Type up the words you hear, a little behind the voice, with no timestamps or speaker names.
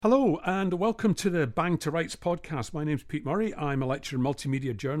Hello and welcome to the Bang to Rights podcast. My name's Pete Murray. I'm a lecturer in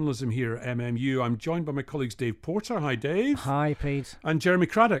multimedia journalism here at MMU. I'm joined by my colleagues Dave Porter. Hi, Dave. Hi, Pete. And Jeremy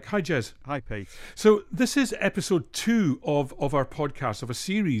Craddock. Hi, Jez. Hi, Pete. So this is episode 2 of our podcast, of a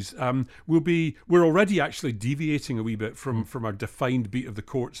series. We're already actually deviating a wee bit from our defined beat of the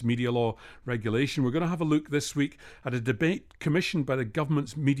court's media law regulation. We're going to have a look this week at a debate commissioned by the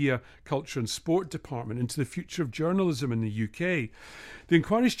government's Media, Culture and Sport Department into the future of journalism in the UK. The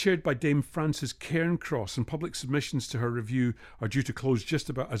inquiry is chaired by Dame Frances Cairncross, and public submissions to her review are due to close just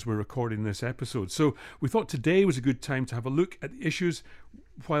about as we're recording this episode. So we thought today was a good time to have a look at the issues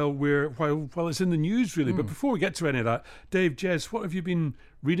while it's in the news, really. But before we get to any of that, Dave, Jez, what have you been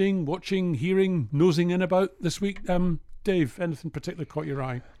reading, watching, hearing, nosing in about this week? Dave, anything particularly caught your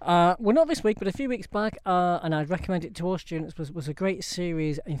eye? Well, not this week, but a few weeks back, and I'd recommend it to all students, was a great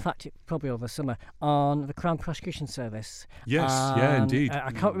series, in fact, probably over summer, on the Crown Prosecution Service. Yes, yeah, indeed.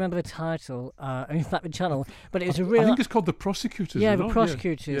 I can't remember the title, in fact, the channel, but it was a real... I think it's called The Prosecutors. Yeah, isn't The it?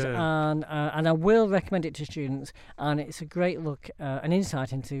 Prosecutors, Yeah. And I will recommend it to students, and it's a great look, an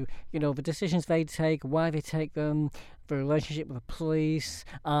insight into, the decisions they take, why they take them, the relationship with the police,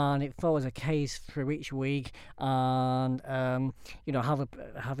 and it follows a case through each week, and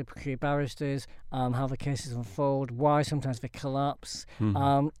how they procure barristers, how the cases unfold, why sometimes they collapse.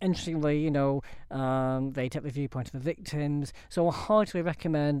 Interestingly, they take the viewpoint of the victims. So I heartily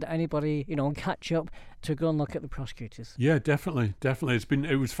recommend anybody, catch up to go and look at The Prosecutors. Yeah, definitely.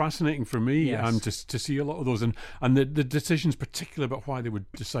 It was fascinating for me to see a lot of those and the decisions, particularly about why they would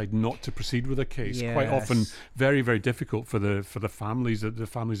decide not to proceed with a case. Yes. Quite often, very, very difficult for the families of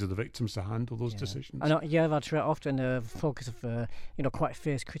the victims to handle those decisions. That's right. Often a focus of quite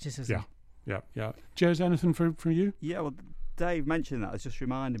fierce criticism. Yeah. Jez, anything for you? Yeah, well, Dave mentioned that. It's just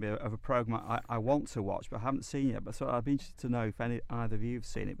reminded me of a programme I want to watch, but I haven't seen yet. But so I'd be interested to know if either of you have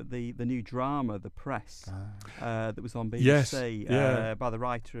seen it. But the new drama, The Press, that was on BBC by the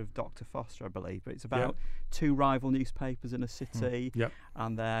writer of Dr. Foster, I believe. But it's about two rival newspapers in a city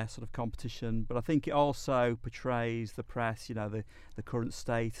and their sort of competition. But I think it also portrays the press, the current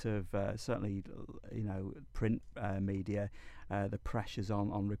state of certainly, print media, the pressures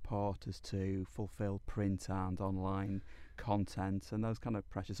on reporters to fulfil print and online content and those kind of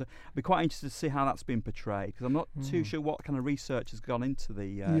pressures. So I'd be quite interested to see how that's been portrayed, because I'm not too sure what kind of research has gone into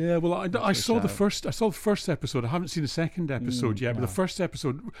the I saw the first episode. I haven't seen the second episode yet, but the first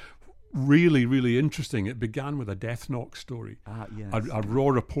episode, really, really interesting. It began with a death knock story. Yes. A raw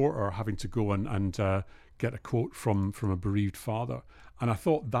reporter having to go and get a quote from a bereaved father. And I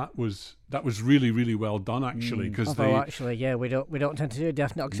thought that was really, really well done, actually, because we don't tend to do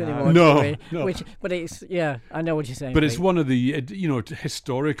death knocks anymore. No. But it's I know what you're saying. But it's one of the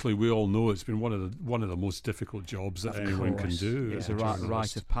historically we all know it's been one of the most difficult jobs that anyone can do. It's a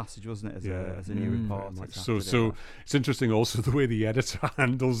rite of passage, wasn't it, as a new reporter? So it's interesting also the way the editor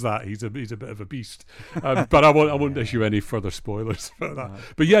handles that. He's a bit of a beast. But I won't issue any further spoilers for that.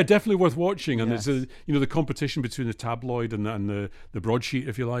 But yeah, definitely worth watching. And it's the competition between the tabloid and the broadsheet,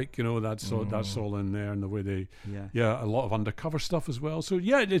 if you like, that's all in there, and the way they a lot of undercover stuff as well. So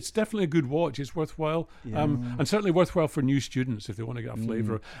yeah, it's definitely a good watch. It's worthwhile, and certainly worthwhile for new students if they want to get a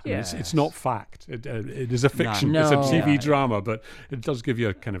flavour. It's not fact. It is a fiction. No. It's a TV drama, but it does give you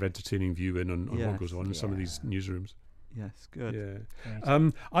a kind of entertaining view in on what goes on in some of these newsrooms. Yes, good. Yeah.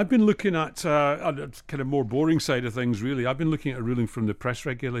 I've been looking at kind of more boring side of things, really. I've been looking at a ruling from the press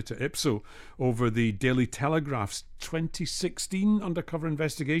regulator IPSO over the Daily Telegraph's 2016 undercover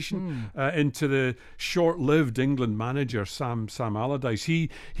investigation into the short-lived England manager Sam Allardyce. He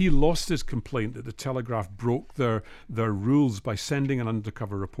lost his complaint that the Telegraph broke their rules by sending an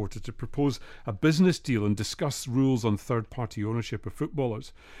undercover reporter to propose a business deal and discuss rules on third-party ownership of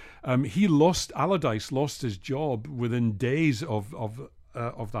footballers. Allardyce lost his job within days of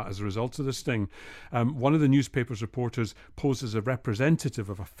that as a result of this thing. One of the newspaper's reporters posed as a representative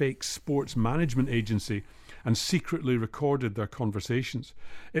of a fake sports management agency and secretly recorded their conversations.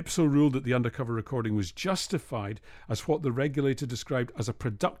 IPSO ruled that the undercover recording was justified as what the regulator described as a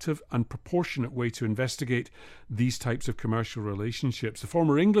productive and proportionate way to investigate these types of commercial relationships. The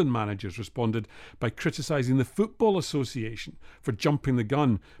former England managers responded by criticising the Football Association for jumping the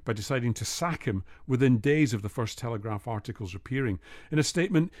gun by deciding to sack him within days of the first Telegraph articles appearing. In a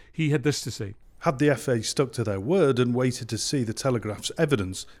statement, he had this to say: Had the FA stuck to their word and waited to see the Telegraph's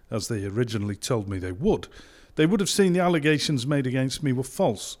evidence, as they originally told me they would have seen the allegations made against me were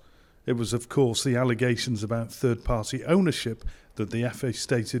false. It was, of course, the allegations about third-party ownership that the FA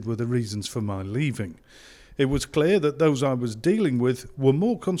stated were the reasons for my leaving. It was clear that those I was dealing with were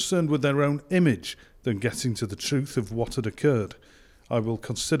more concerned with their own image than getting to the truth of what had occurred. I will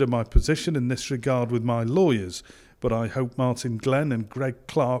consider my position in this regard with my lawyers, but I hope Martin Glenn and Greg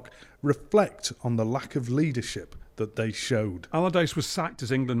Clark reflect on the lack of leadership that they showed. Allardyce was sacked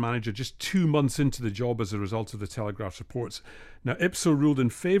as England manager just 2 months into the job as a result of the Telegraph's reports. Now, Ipso ruled in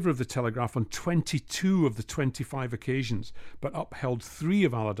favour of the Telegraph on 22 of the 25 occasions, but upheld 3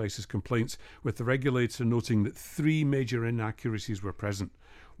 of Allardyce's complaints, with the regulator noting that 3 major inaccuracies were present.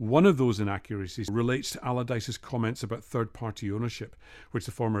 One of those inaccuracies relates to Allardyce's comments about third-party ownership, which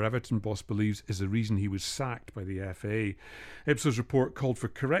the former Everton boss believes is the reason he was sacked by the FA. Ipso's report called for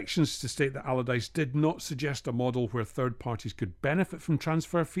corrections to state that Allardyce did not suggest a model where third parties could benefit from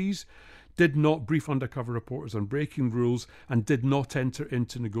transfer fees, did not brief undercover reporters on breaking rules, and did not enter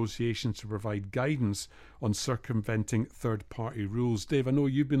into negotiations to provide guidance on circumventing third-party rules. Dave, I know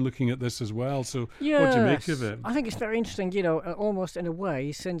you've been looking at this as well, so yes, what do you make of it? I think it's very interesting, you know, almost in a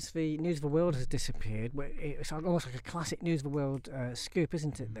way, since the News of the World has disappeared, it's almost like a classic News of the World scoop,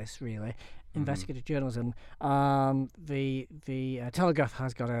 isn't it, this, really? Investigative journalism. The Telegraph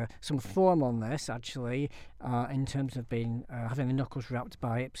has got some form on this, actually, in terms of being having the knuckles wrapped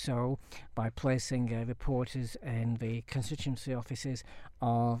by Ipso, by placing reporters in the constituency offices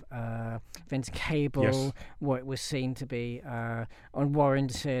of Vince Cable, yes, where it was seen to be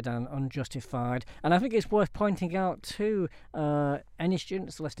unwarranted and unjustified. And I think it's worth pointing out to any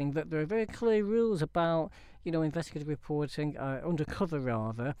students listening that there are very clear rules about, you know, investigative reporting, undercover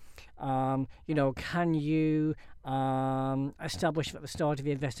rather. You know, can you establish at the start of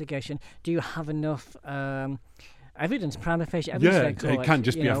the investigation, do you have enough evidence, prima facie evidence? Yeah, it can't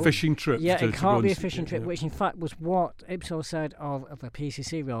just be a fishing trip. Yeah, it can't be a fishing trip, which in fact was what Ipsos said of the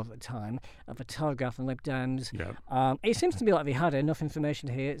PCC rather at the time, of the Telegraph and Lib Dems. Yeah. It seems to me like they had enough information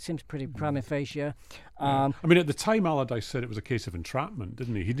here. It seems pretty prima facie. I mean, at the time, Allardyce said it was a case of entrapment,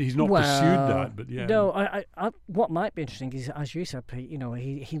 didn't he? He's not pursued that, but yeah. No, I what might be interesting is, as you said, Pete, you know,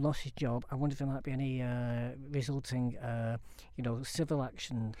 he lost his job. I wonder if there might be any resulting, you know, civil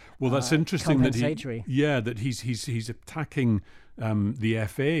action. Well, that's interesting that that he's attacking the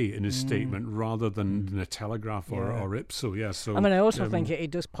FA in his statement rather than a Telegraph or Ipso. Yeah, so I mean, I also think it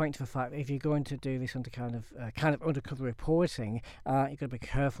does point to the fact that if you're going to do this under kind of undercover reporting, you've got to be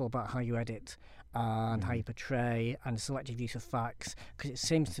careful about how you edit and how you portray and selective use of facts, because it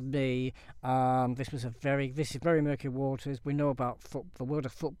seems to me this is very murky waters. We know about the world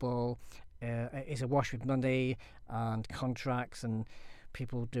of football is awash with money and contracts and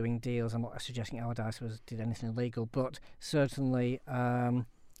people doing deals. I'm not suggesting Allardyce did anything illegal, but certainly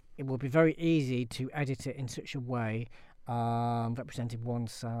it will be very easy to edit it in such a way representing one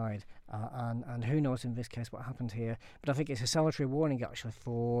side, and who knows in this case what happened here. But I think it's a salutary warning actually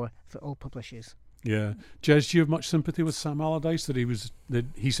for all publishers. Yeah, Jez, do you have much sympathy with Sam Allardyce that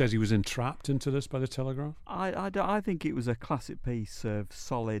he says he was entrapped into this by the Telegraph? I think it was a classic piece of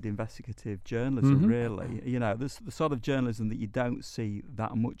solid investigative journalism, really. You know, the sort of journalism that you don't see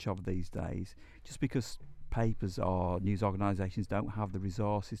that much of these days, just because papers or news organisations don't have the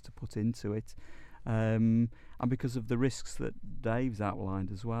resources to put into it. And because of the risks that Dave's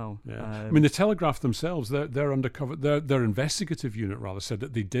outlined as well. Yeah. I mean, the Telegraph themselves, their undercover, their investigative unit rather, said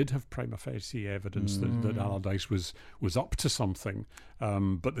that they did have prima facie evidence that Allardyce was up to something.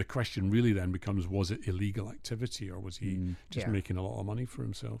 But the question really then becomes, was it illegal activity or was he just making a lot of money for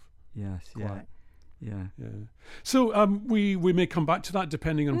himself? Yes, yeah. Yeah. So we may come back to that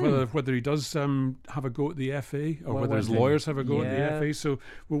depending on whether he does have a go at the FA or whether his lawyers have a go at the FA. So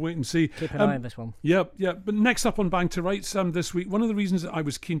we'll wait and see. Keep an eye on this one. Yeah. But next up on Bang to Rights this week, one of the reasons that I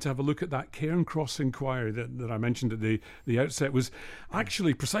was keen to have a look at that Cairn Cross inquiry that I mentioned at the outset was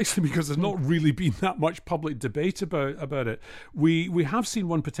actually precisely because there's not really been that much public debate about it. We have seen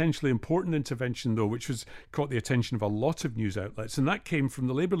one potentially important intervention though, which has caught the attention of a lot of news outlets, and that came from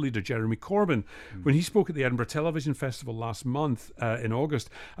the Labour leader Jeremy Corbyn when he spoke at the Edinburgh Television Festival last month in August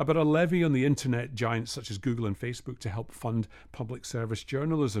about a levy on the internet giants such as Google and Facebook to help fund public service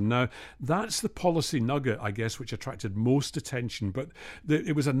journalism. Now, that's the policy nugget, I guess, which attracted most attention, but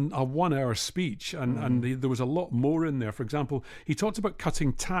it was a 1 hour speech and there was a lot more in there. For example, he talked about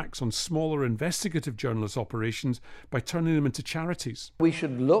cutting tax on smaller investigative journalist operations by turning them into charities. We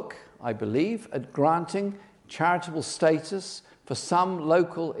should look, I believe, at granting charitable status for some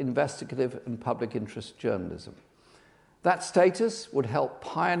local investigative and public interest journalism. That status would help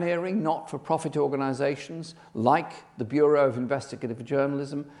pioneering not-for-profit organisations like the Bureau of Investigative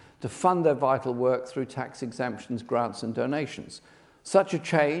Journalism to fund their vital work through tax exemptions, grants and donations. Such a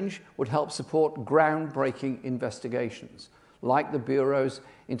change would help support groundbreaking investigations, like the Bureau's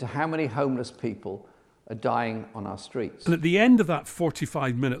into how many homeless people are dying on our streets. And at the end of that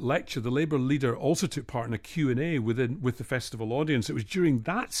 45-minute lecture, the Labour leader also took part in a Q&A with the festival audience. It was during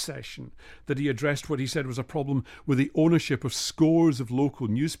that session that he addressed what he said was a problem with the ownership of scores of local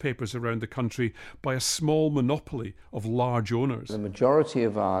newspapers around the country by a small monopoly of large owners. The majority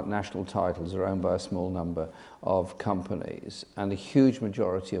of our national titles are owned by a small number of companies, and a huge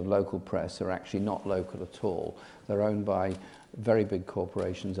majority of local press are actually not local at all. They're owned by very big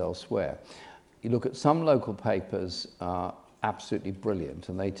corporations elsewhere. You look at some local papers are absolutely brilliant,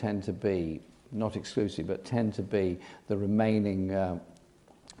 and they tend to be, not exclusive, but tend to be the remaining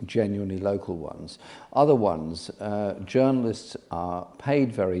genuinely local ones. Other ones, journalists are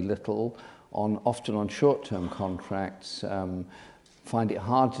paid very little, often on short-term contracts, find it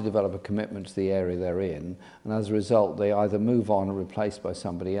hard to develop a commitment to the area they're in, and as a result they either move on or replaced by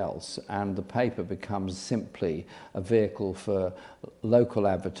somebody else, and the paper becomes simply a vehicle for local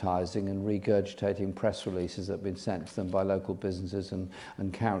advertising and regurgitating press releases that have been sent to them by local businesses and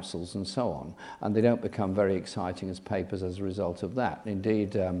councils and so on, and they don't become very exciting as papers as a result of that.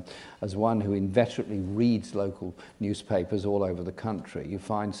 Indeed, as one who inveterately reads local newspapers all over the country, you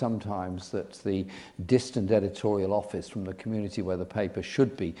find sometimes that the distant editorial office from the community where the paper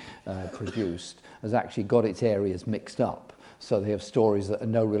should be produced has actually got its areas mixed up. So they have stories that are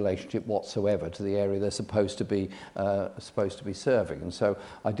no relationship whatsoever to the area they're supposed to be serving. And so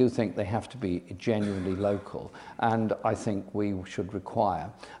I do think they have to be genuinely local. And I think we should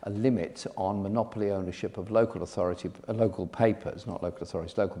require a limit on monopoly ownership of local papers, not local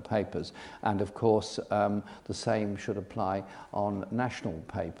authorities, local papers. And of course, the same should apply on national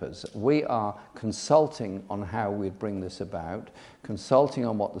papers. We are consulting on how we'd bring this about, consulting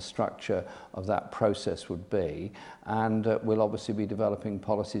on what the structure of that process would be, and we'll obviously be developing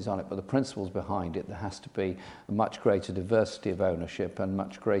policies on it, but the principles behind it, there has to be a much greater diversity of ownership and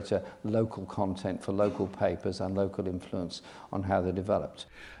much greater local content for local papers and local influence on how they're developed.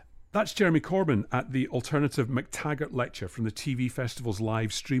 That's Jeremy Corbyn at the Alternative McTaggart Lecture from the TV Festival's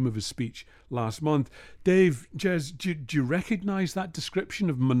live stream of his speech last month. Dave, Jez, do you recognise that description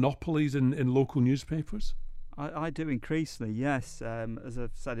of monopolies in local newspapers? I do increasingly, yes. As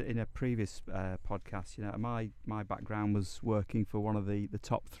I've said in a previous podcast, my background was working for one of the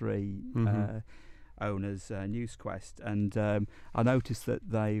top three owners, NewsQuest, and I noticed that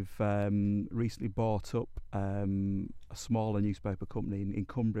they've recently bought up a smaller newspaper company in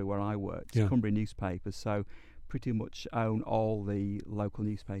Cumbria where I worked, Cumbria Newspapers, so pretty much own all the local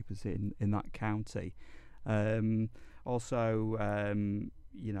newspapers in that county. Also,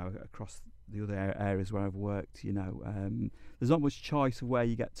 across the other areas where I've worked, there's not much choice of where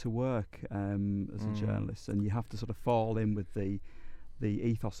you get to work as a journalist, and you have to sort of fall in with the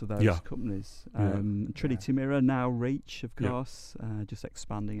ethos of those companies. Trinity Mirror, now Reach, of course, just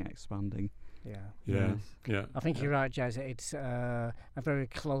expanding. Yeah. I think you're right, Jez. It's a very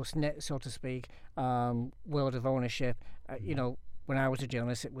close-knit, so to speak, world of ownership. When I was a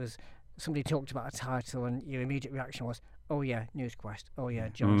journalist, it was somebody talked about a title and your immediate reaction was, oh yeah, NewsQuest, oh yeah,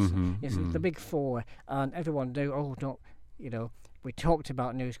 Johnson. The big four, and everyone knew, we talked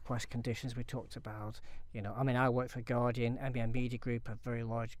about NewsQuest conditions, we talked about, I work for Guardian, NBN Media Group, a very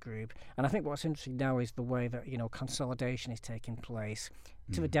large group, and I think what's interesting now is the way that, consolidation is taking place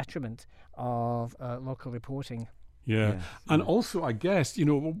to the detriment of local reporting. Yeah. And also, I guess,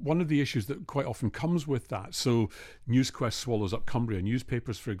 one of the issues that quite often comes with that, so NewsQuest swallows up Cumbria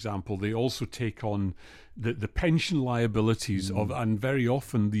newspapers, for example, they also take on the pension liabilities of, and very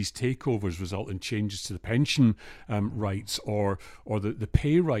often these takeovers result in changes to the pension rights or the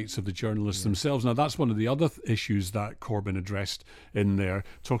pay rights of the journalists themselves. Now, that's one of the other issues that Corbyn addressed in there,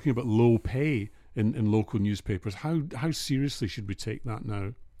 talking about low pay in local newspapers. How seriously should we take that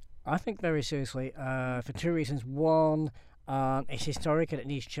now? I think very seriously for two reasons. One, it's historic and it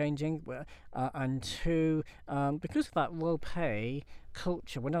needs changing, and two, because of that low pay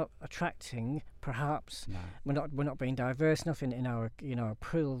culture, we're not attracting, perhaps, we're not being diverse enough in our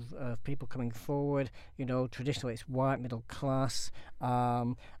pool of people coming forward. Traditionally it's white, middle class,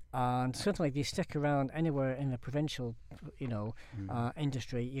 and certainly if you stick around anywhere in the provincial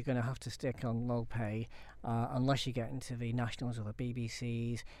industry, you're going to have to stick on low pay unless you get into the nationals or the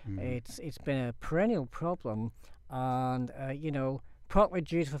BBCs. It's been a perennial problem, and partly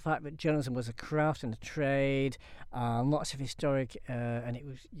due to the fact that journalism was a craft and a trade, lots of historic, and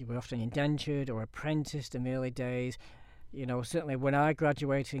you were often indentured or apprenticed in the early days. Certainly when I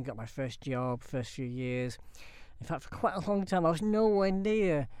graduated and got my first job, first few years, in fact, for quite a long time, I was nowhere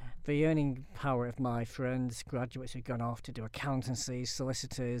near the earning power of my friends, graduates who'd gone off to do accountancy,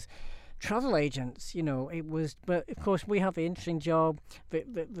 solicitors. travel agents, it was. But of course, we have the interesting job.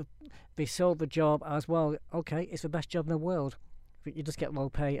 They sold the job as well. Okay, it's the best job in the world. You just get low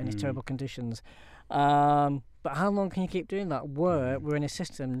pay and it's terrible conditions. But how long can you keep doing that? We're in a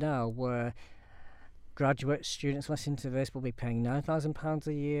system now where graduate students listening to this will be paying £9,000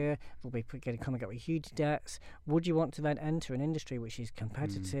 a year. They'll be coming up with huge debts. Would you want to then enter an industry which is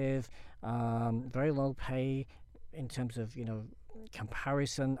competitive, very low pay in terms of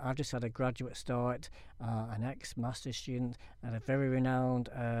comparison? I've just had a graduate start, an ex-master's student at a very renowned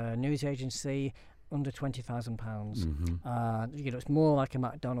news agency, under £20,000. It's more like a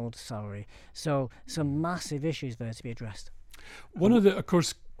McDonald's salary. So some massive issues there to be addressed. Of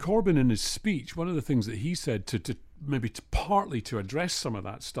course, Corbyn in his speech, one of the things that he said partly to address some of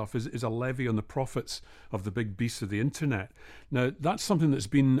that stuff is a levy on the profits of the big beasts of the internet. Now, that's something that's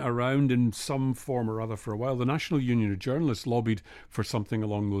been around in some form or other for a while. The National Union of Journalists lobbied for something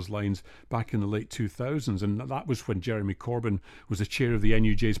along those lines back in the late 2000s, and that was when Jeremy Corbyn was the chair of the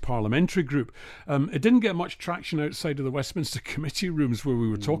NUJ's parliamentary group. It didn't get much traction outside of the Westminster committee rooms where we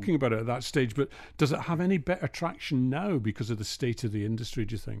were talking about it at that stage, but does it have any better traction now because of the state of the industry,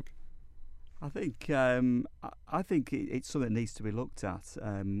 do you think? I think it's something that needs to be looked at.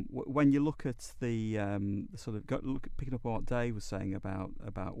 When you look at the picking up on what Dave was saying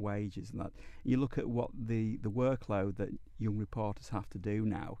about wages and that, you look at what the workload that young reporters have to do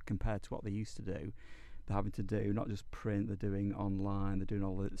now compared to what they used to do. They're having to do not just print, they're doing online, they're doing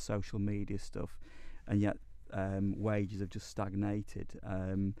all the social media stuff, and yet wages have just stagnated.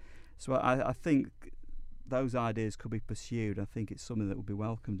 So I think those ideas could be pursued. I think it's something that would be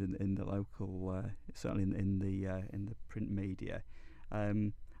welcomed in the local, certainly in the print media.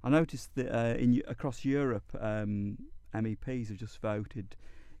 I noticed that across Europe, MEPs have just voted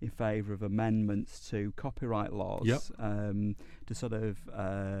in favour of amendments to copyright laws to sort of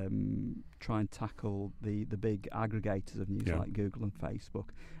try and tackle the big aggregators of news like Google and Facebook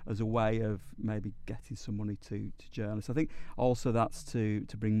as a way of maybe getting some money to journalists. I think also that's to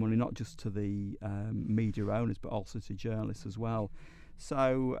bring money not just to the media owners but also to journalists as well.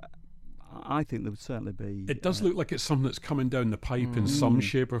 So I think there would certainly be... It does look like it's something that's coming down the pipe in some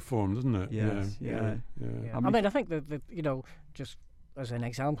shape or form, doesn't it? Yes, yeah. I think the just as an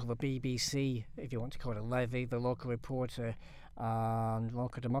example, the BBC, if you want to call it a levy, the local reporter and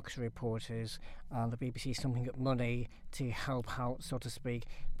local democracy reporters, and the BBC summing up money to help out, so to speak,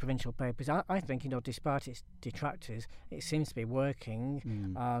 provincial papers. I think, despite its detractors, it seems to be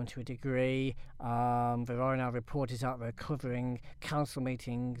working to a degree. There are now reporters out there covering council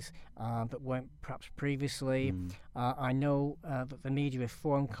meetings that weren't perhaps previously. I know that the Media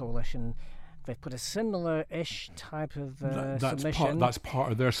Reform Coalition, they've put a similar-ish type of submission. That's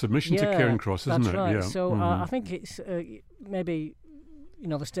part of their submission to Cairn Cross, isn't it? That's right. Yeah. So I think it's maybe,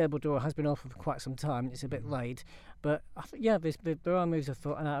 the stable door has been open for quite some time. It's a bit late. But there are moves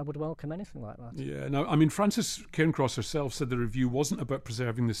afoot, and I would welcome anything like that. Yeah. Now, Frances Cairncross herself said the review wasn't about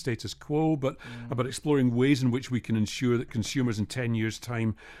preserving the status quo, but about exploring ways in which we can ensure that consumers in 10 years'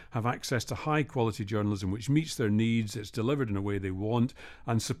 time have access to high-quality journalism which meets their needs, it's delivered in a way they want,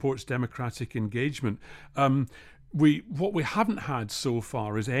 and supports democratic engagement. What we haven't had so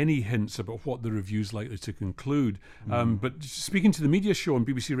far is any hints about what the review's likely to conclude. But speaking to the media show on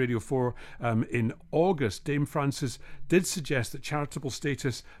BBC Radio 4 in August, Dame Frances did suggest that charitable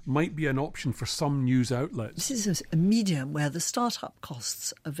status might be an option for some news outlets. This is a medium where the start-up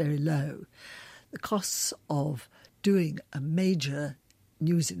costs are very low. The costs of doing a major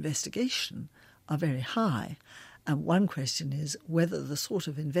news investigation are very high. And one question is whether the sort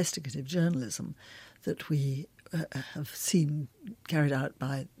of investigative journalism that we have seen carried out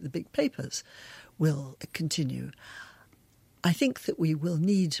by the big papers will continue. I think that we will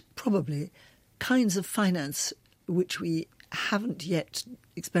need probably kinds of finance which we haven't yet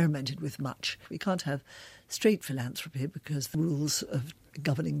experimented with much. We can't have straight philanthropy because the rules of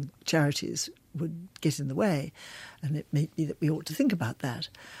governing charities would get in the way, and it may be that we ought to think about that.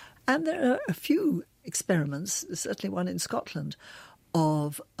 And there are a few experiments, certainly one in Scotland,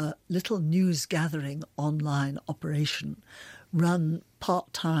 of a little news-gathering online operation run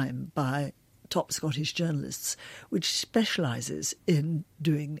part-time by top Scottish journalists, which specialises in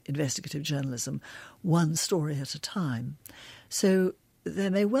doing investigative journalism, one story at a time. So there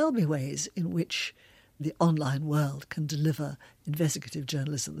may well be ways in which the online world can deliver investigative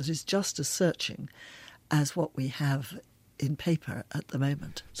journalism that is just as searching as what we have in paper at the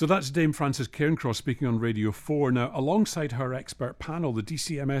moment. So that's Dame Frances Cairncross speaking on Radio 4. Now, alongside her expert panel, the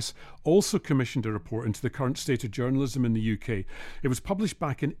DCMS also commissioned a report into the current state of journalism in the UK. It was published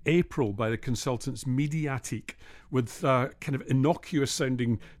back in April by the consultants Mediatic, with a kind of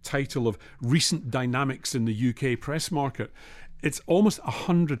innocuous-sounding title of Recent Dynamics in the UK Press Market. It's almost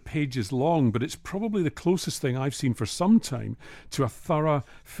 100 pages long, but it's probably the closest thing I've seen for some time to a thorough,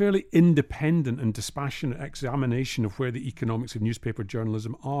 fairly independent and dispassionate examination of where the economics of newspaper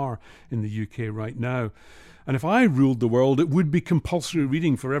journalism are in the UK right now. And if I ruled the world, it would be compulsory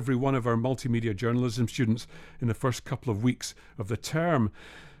reading for every one of our multimedia journalism students in the first couple of weeks of the term.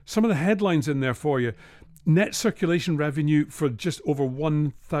 Some of the headlines in there for you. Net circulation revenue for just over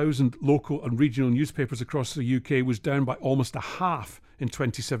 1,000 local and regional newspapers across the UK was down by almost a half in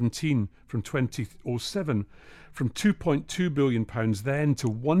 2017 from 2007, from £2.2 billion then to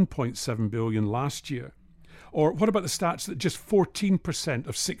 £1.7 billion last year. Or what about the stats that just 14%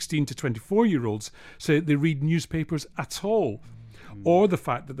 of 16 to 24-year-olds say they read newspapers at all? Or the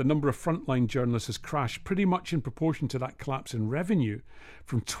fact that the number of frontline journalists has crashed pretty much in proportion to that collapse in revenue,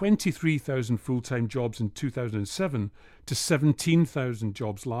 from 23,000 full-time jobs in 2007 to 17,000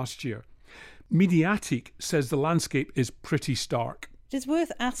 jobs last year. Mediatic says the landscape is pretty stark. It is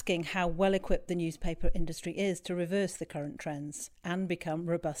worth asking how well-equipped the newspaper industry is to reverse the current trends and become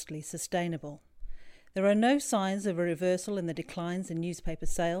robustly sustainable. There are no signs of a reversal in the declines in newspaper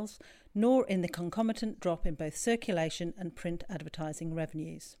sales, nor in the concomitant drop in both circulation and print advertising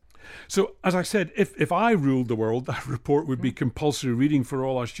revenues. So, as I said, if I ruled the world, that report would be compulsory reading for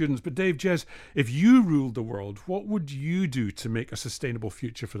all our students. But Dave, Jez, if you ruled the world, what would you do to make a sustainable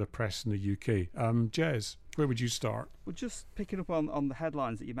future for the press in the UK? Jez, where would you start? Well, just picking up on the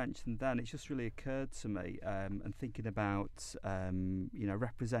headlines that you mentioned then, it's just really occurred to me, and thinking about,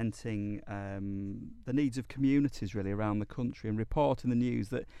 representing the needs of communities really around the country and reporting the news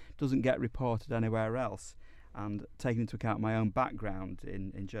that doesn't get reported anywhere else. And taking into account my own background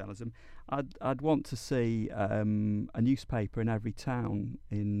in journalism, I'd want to see a newspaper in every town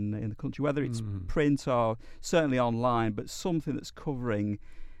in the country, whether it's print or certainly online, but something that's covering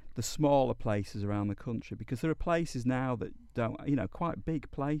the smaller places around the country, because there are places now that don't, quite big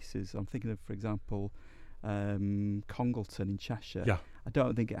places. I'm thinking of, for example, Congleton in Cheshire. Yeah. I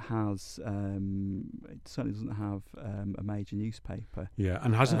don't think it has. It certainly doesn't have a major newspaper. Yeah,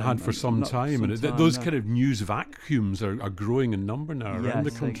 and hasn't had for some time. And those kind of news vacuums are growing in number now around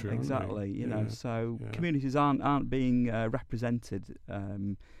the country. Exactly. So communities aren't being represented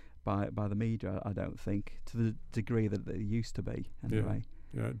by the media. I don't think to the degree that they used to be. Anyway.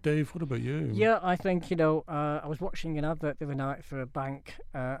 Yeah. Dave, what about you? Yeah, I think, I was watching an advert the other night for a bank,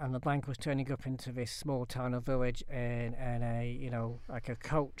 and the bank was turning up into this small town or village in a, like a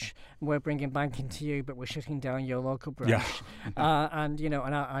coach. We're bringing banking to you, but we're shutting down your local branch. Yeah. And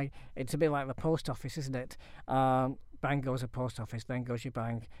it's a bit like the post office, isn't it? Bang goes a post office, then goes your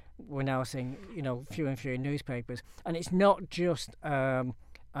bank. We're now seeing, fewer and fewer newspapers. And it's not just, I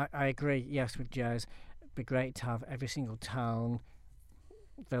agree, yes, with Jez, it'd be great to have every single town,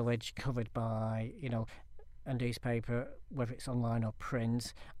 village covered by a newspaper, whether it's online or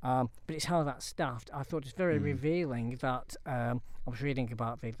print, but it's how that's staffed. I thought it's very revealing that I was reading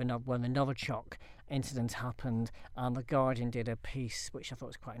about when the Novichok incident happened, and the Guardian did a piece which I thought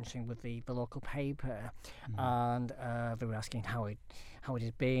was quite interesting with the local paper, and they were asking how it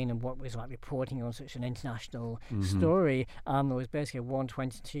had been and what was like reporting on such an international story. There was basically a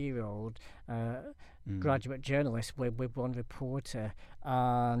 22-year-old graduate journalist with one reporter,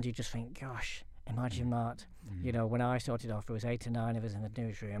 and you just think, gosh, imagine that. When I started off, there was 8 or 9 of us in the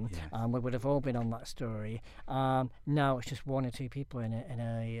newsroom, and we would have all been on that story. Now it's just 1 or 2 people in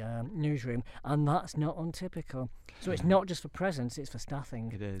a newsroom, and that's not untypical. So it's not just for presence; it's for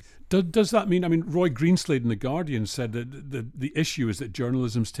staffing. It is. Does that mean? I mean, Roy Greenslade in the Guardian said that the issue is that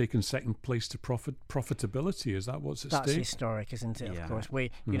journalism's taken second place to profitability. Is that what's at stake? That's historic, isn't it? Yeah. Of course,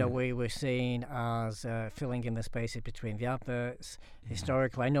 we were seen as filling in the spaces between the adverts.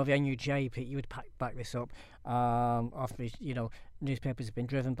 Historically, I know the NUJ, Pete, you would back this up. Often, newspapers have been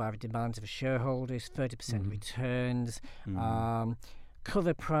driven by the demands of shareholders, 30% returns,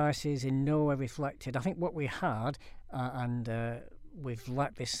 cover prices in no way reflected. I think what we had, and we've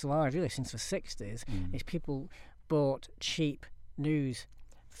let this slide really since the 60s, is people bought cheap news,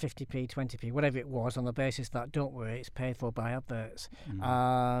 50p, 20p, whatever it was, on the basis that, don't worry, it's paid for by adverts.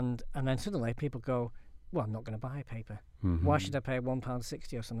 And then suddenly people go, well, I'm not going to buy a paper. Why should I pay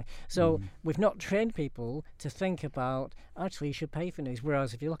 £1.60 or something? So we've not trained people to think about, actually, you should pay for news.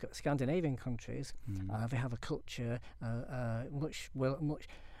 Whereas if you look at Scandinavian countries, they have a culture much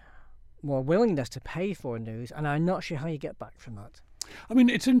more willingness to pay for news, and I'm not sure how you get back from that. I mean,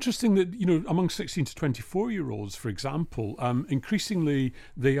 it's interesting that, among 16 to 24-year-olds, for example, increasingly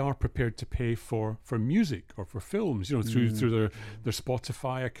they are prepared to pay for music or for films, through their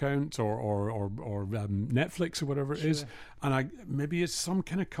Spotify account or Netflix or whatever it is. And maybe it's some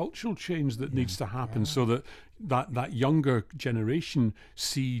kind of cultural change that needs to happen so that younger generation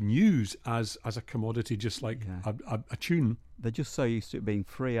see news as a commodity, just like a tune. They're just so used to it being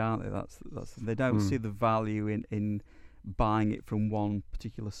free, aren't they? That's they don't see the value in buying it from one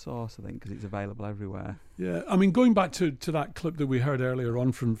particular source, I think, because it's available everywhere. Yeah, I mean, going back to that clip that we heard earlier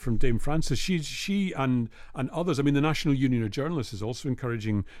on from Dame Frances, she and others, I mean, the National Union of Journalists is also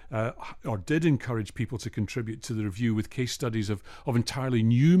encouraging, or did encourage people to contribute to the review with case studies of entirely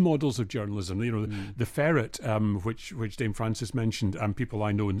new models of journalism. The Ferret, which Dame Frances mentioned, and people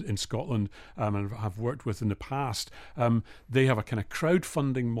I know in Scotland and have worked with in the past, they have a kind of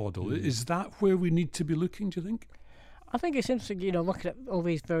crowdfunding model. Is that where we need to be looking, do you think? I think it's interesting, looking at all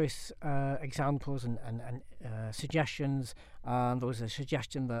these various examples and suggestions. There was a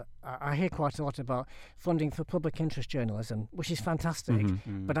suggestion that I hear quite a lot about funding for public interest journalism, which is fantastic.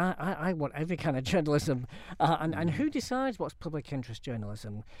 But I want every kind of journalism. And who decides what's public interest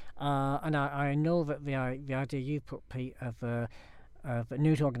journalism? And I know that the idea you put, Pete, of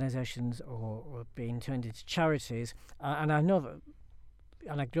news organisations or being turned into charities, and I know that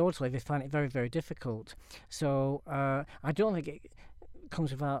anecdotally they find it very, very difficult. So I don't think it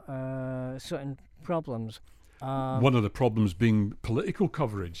comes without certain problems. One of the problems being political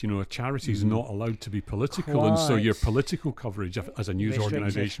coverage. A charity is not allowed to be political, and so your political coverage as a news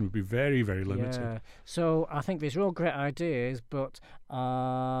organisation would be very, very limited. Yeah. So I think these are all great ideas, but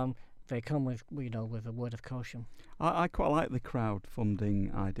they come with with a word of caution. I quite like the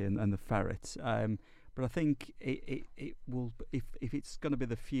crowdfunding idea and the Ferret. But I think it will, if it's going to be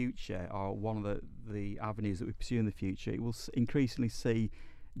the future or one of the avenues that we pursue in the future, it will increasingly see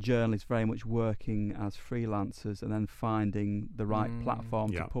journalists very much working as freelancers and then finding the right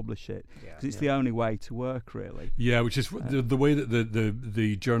platform to publish it, because it's the only way to work, really. Yeah, which is the way that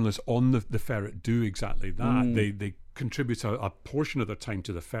the journalists on the Ferret do exactly that. They contribute a portion of their time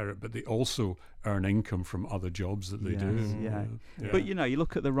to the Ferret, but they also earn income from other jobs that they do. Yeah. But you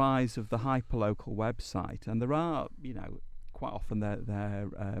look at the rise of the hyperlocal website, and there are quite often they're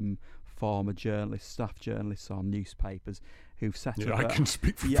former journalists, staff journalists on newspapers who've set up. I can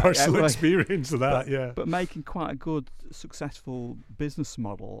speak from personal experience of that. But making quite a good, successful business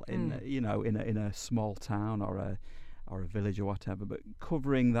model in in a small town or a village or whatever, but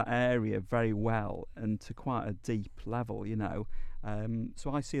covering that area very well and to quite a deep level,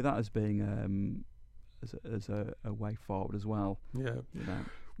 So I see that as being as a way forward as well. Yeah.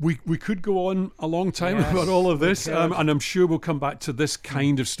 We could go on a long time about all of this, and I'm sure we'll come back to this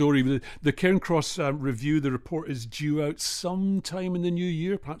kind of story. The Cairncross review, the report is due out sometime in the new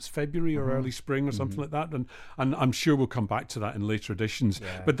year, perhaps February or early spring or something like that, and I'm sure we'll come back to that in later editions.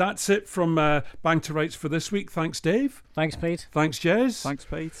 But that's it from Bang to Rights for this week. Thanks, Dave. Thanks, Pete. Thanks, Jez. Thanks,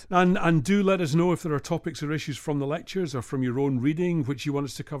 Pete. And do let us know if there are topics or issues from the lectures or from your own reading which you want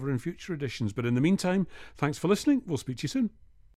us to cover in future editions. But in the meantime, thanks for listening. We'll speak to you soon.